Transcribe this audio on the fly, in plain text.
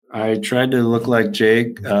I tried to look like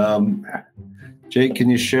Jake. Jake, can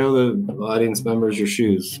you show the audience members your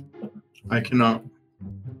shoes? I cannot.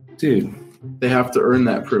 Dude. They have to earn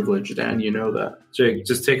that privilege, Dan. You know that. Jake,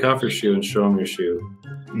 just take off your shoe and show them your shoe.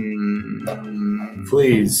 Mm.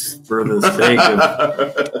 Please, for the sake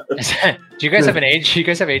of... Do you guys have an age? Do you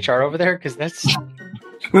guys have HR over there? Because that's...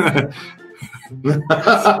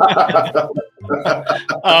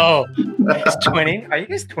 Oh, he's twinning. Are you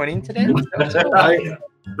guys twinning today?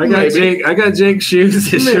 I got Jake's shoes,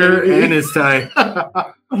 his shirt, and his tie.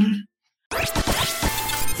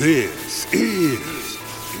 This is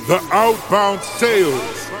the Outbound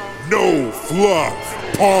Sales No Fluff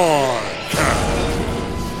Podcast.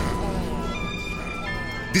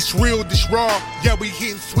 This real, this raw, yeah, we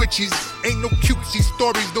hitting switches. Ain't no cutesy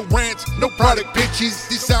stories, no rants, no product pitches.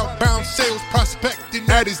 This outbound sales prospecting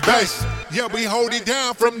at its best. Yeah, we hold it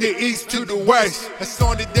down from the east to the west. That's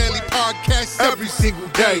on the daily podcast every single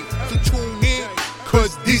day. So tune in,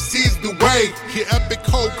 cause this is the way. Hear epic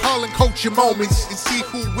cold calling coaching moments and see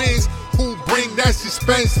who wins, who bring that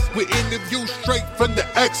suspense. With interviews straight from the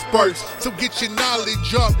experts. So get your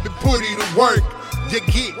knowledge up and put it to work. You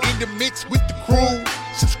get in the mix with the crew.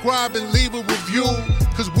 Subscribe and leave a review,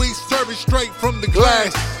 cause we serve it straight from the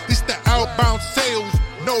glass. This the Outbound Sales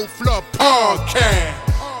No Fluff Podcast.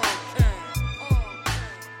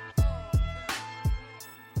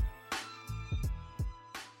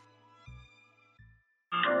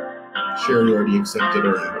 Sherry already accepted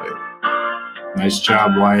our invite. Nice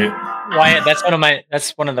job, Wyatt. Wyatt,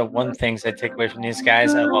 that's one of the one things I take away from these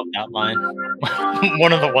guys. I love that line.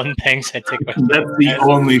 One of the one things I take away from That's the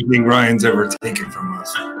only thing Ryan's ever taken from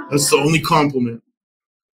us. That's the only compliment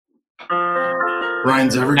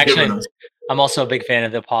Ryan's ever given us. I'm also a big fan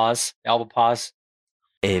of the pause, the album pause.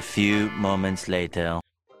 A few moments later.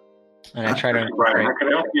 And I try to... Brian, how can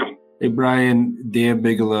I help you? Hey, Brian, Dan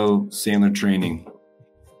Bigelow, Sandler Training.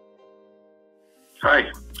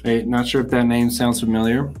 Hi. Hey, not sure if that name sounds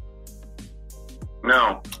familiar.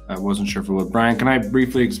 No. I wasn't sure if it would. Brian, can I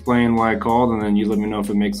briefly explain why I called, and then you let me know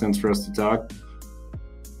if it makes sense for us to talk?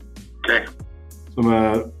 Okay. So I'm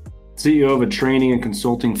a CEO of a training and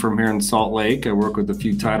consulting firm here in Salt Lake. I work with a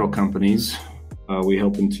few title companies. We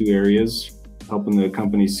help in two areas, helping the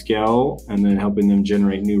companies scale and then helping them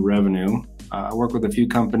generate new revenue. I work with a few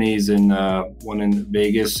companies, one in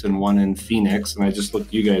Vegas and one in Phoenix, and I just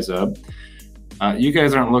looked you guys up. You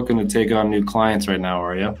guys aren't looking to take on new clients right now,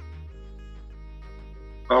 are you?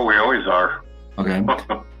 Oh, we always are. Okay.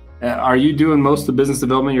 Are you doing most of the business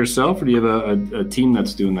development yourself, or do you have a team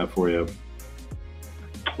that's doing that for you?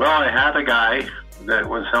 Well, I had a guy that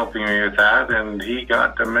was helping me with that, and he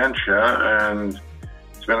got dementia, and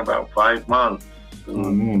it's been about 5 months.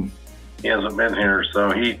 Man. He hasn't been here,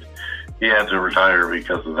 so he had to retire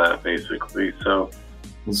because of that, basically. So,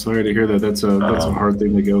 I'm sorry to hear that. That's a hard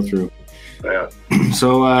thing to go through. Yeah.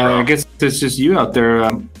 So I guess it's just you out there,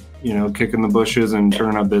 kicking the bushes and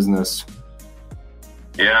turning up business.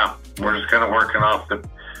 Yeah, we're just kind of working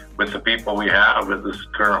with the people we have at this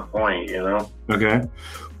current point, Okay.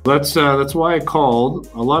 That's why I called.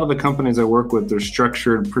 A lot of the companies I work with, they're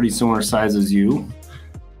structured pretty similar size as you.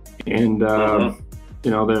 And,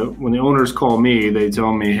 when the owners call me, they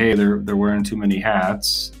tell me, hey, they're wearing too many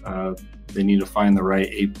hats. They need to find the right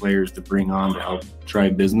 8 players to bring on to help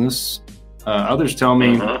drive business. Others tell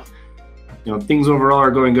me, things overall are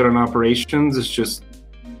going good on operations. It's just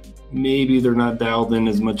maybe they're not dialed in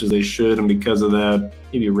as much as they should. And because of that,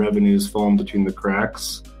 maybe revenue's fallen between the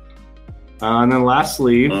cracks. And then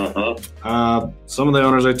lastly, some of the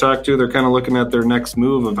owners I talk to, they're kind of looking at their next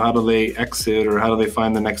move of how do they exit or how do they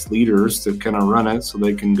find the next leaders to kind of run it so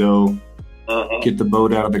they can go get the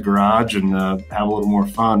boat out of the garage and have a little more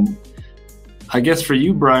fun. I guess for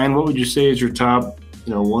you, Brian, what would you say is your top,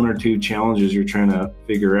 1 or 2 challenges you're trying to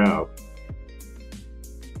figure out?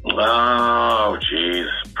 Oh, geez.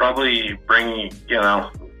 Probably bringing,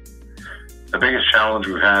 the biggest challenge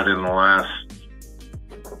we've had in the last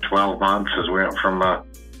 12 months is we went from a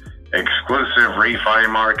exclusive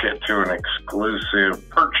refi market to an exclusive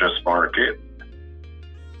purchase market.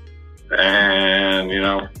 And,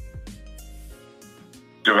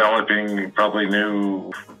 developing probably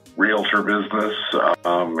new realtor business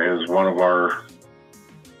is one of our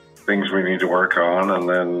things we need to work on. And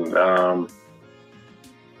then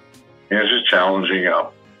it's just challenging.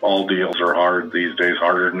 All deals are hard these days,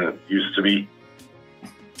 harder than it used to be.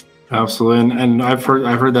 Absolutely, and I've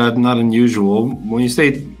heard that not unusual. When you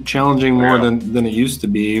say challenging more than it used to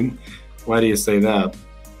be, why do you say that?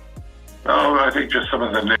 Oh, I think just some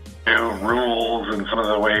of the new rules and some of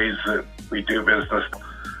the ways that we do business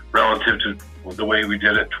relative to the way we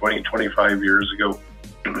did it 20, 25 years ago.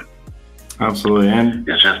 Absolutely. And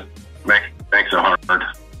It's just makes it hard.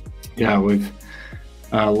 yeah, we've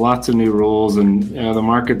lots of new rules, and the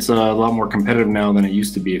market's a lot more competitive now than it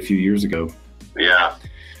used to be a few years ago. Yeah,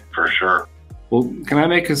 for sure. Well, can I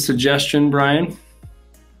make a suggestion, Brian?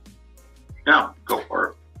 Yeah, go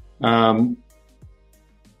for it.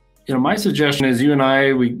 My suggestion is you and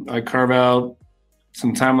I carve out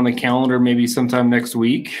some time on the calendar, maybe sometime next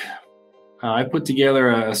week. I put together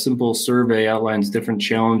a simple survey, outlines different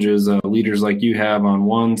challenges leaders like you have on,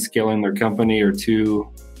 one, scaling their company, or two,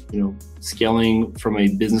 scaling from a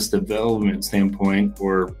business development standpoint,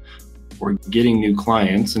 or getting new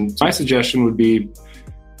clients. And my suggestion would be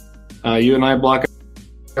you and I block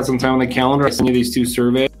out some time on the calendar. I send you these two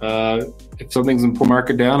surveys. If something's important, mark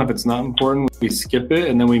it down. If it's not important, we skip it,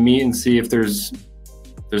 and then we meet and see if there's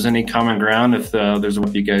any common ground, if there's a way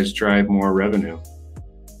you guys drive more revenue.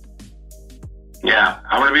 Yeah,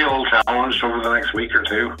 I'm going to be a little challenged over the next week or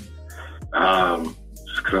two. Just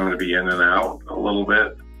because I'm going to be in and out a little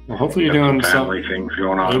bit. Well, hopefully you're doing some family things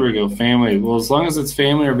going on. There we go, family. Well, as long as it's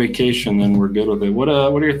family or vacation, then we're good with it. What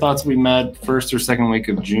are your thoughts if we met first or second week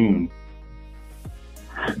of June?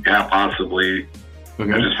 Yeah, possibly.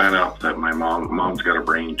 Okay. I just found out that my mom's got a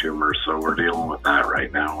brain tumor, so we're dealing with that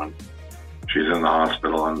right now, and she's in the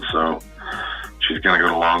hospital, and so she's going to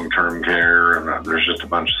go to long-term care, and there's just a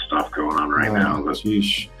bunch of stuff going on right now that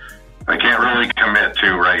Sheesh. I can't really commit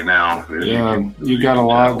to right now. Yeah, you got a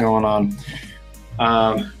lot going on.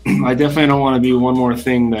 I definitely don't want to be one more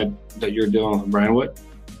thing that you're dealing with, Brian. Well,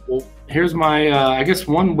 here's my, I guess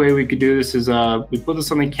one way we could do this is we put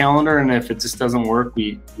this on the calendar, and if it just doesn't work,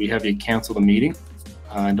 we have you cancel the meeting.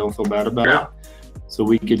 Don't feel bad about it. So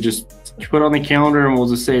we could just put it on the calendar, and we'll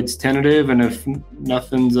just say it's tentative, and if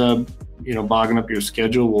nothing's bogging up your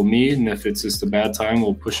schedule, we'll meet, and if it's just a bad time,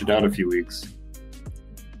 we'll push it out a few weeks.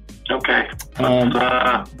 Okay.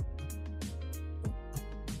 About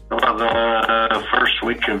the first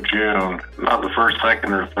week of June, not the first,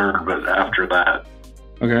 second, or third, but after that.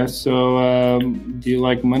 Okay, so do you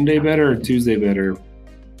like Monday better or Tuesday better?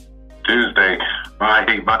 Tuesday. I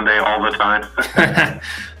hate Monday all the time.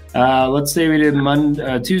 Let's say we did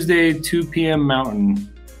Tuesday, 2 p.m.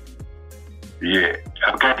 Mountain. Yeah.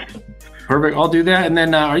 Okay. Perfect. I'll do that. And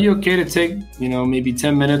then are you okay to take, maybe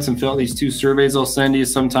 10 minutes and fill out these two surveys I'll send you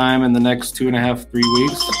sometime in the next 2.5, 3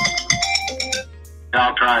 weeks? Yeah,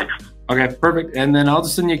 I'll try. Okay, perfect. And then I'll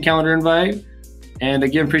just send you a calendar invite. And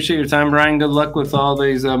again, appreciate your time, Brian. Good luck with all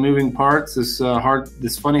these moving parts. This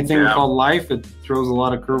funny thing called life. It throws a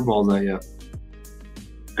lot of curveballs at you.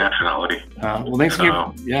 Definitely. Well, thanks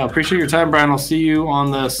again. Yeah, appreciate your time, Brian. I'll see you on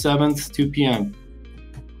the 7th, 2 p.m.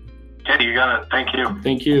 Okay, you got it. Thank you.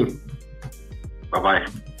 Thank you. Bye-bye.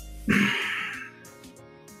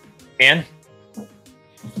 Man,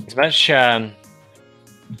 as much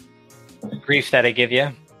grief that I give you,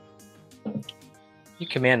 you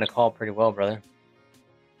command the call pretty well, brother.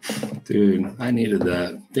 Dude, I needed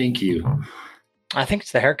that. Thank you. I think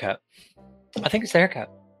it's the haircut.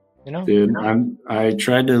 Dude, I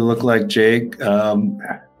tried to look like Jake.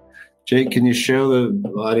 Jake, can you show the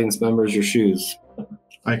audience members your shoes?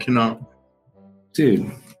 I cannot.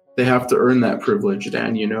 Dude. They have to earn that privilege,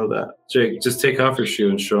 Dan. You know that. Jake, just take off your shoe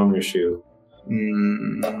and show them your shoe.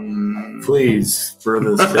 Please, for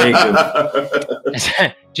the sake of...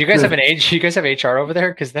 Do you guys have Do you guys have HR over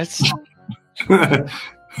there? Because that's...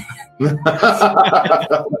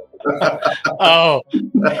 Oh,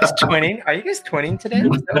 it's twinning. Are you guys twinning today?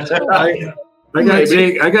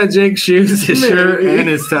 I got Jake's shoes, his shirt, and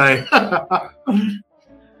his tie. I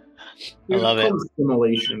love it.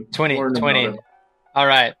 Simulation. Twinning. All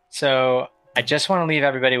right. So I just want to leave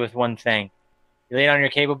everybody with one thing. You're late on your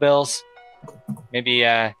cable bills. Maybe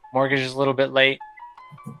mortgage is a little bit late.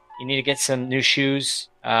 You need to get some new shoes.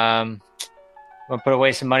 Want to put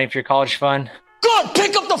away some money for your college fund? Good.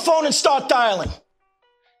 Pick up the phone and start dialing.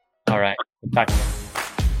 All right. Talk to you.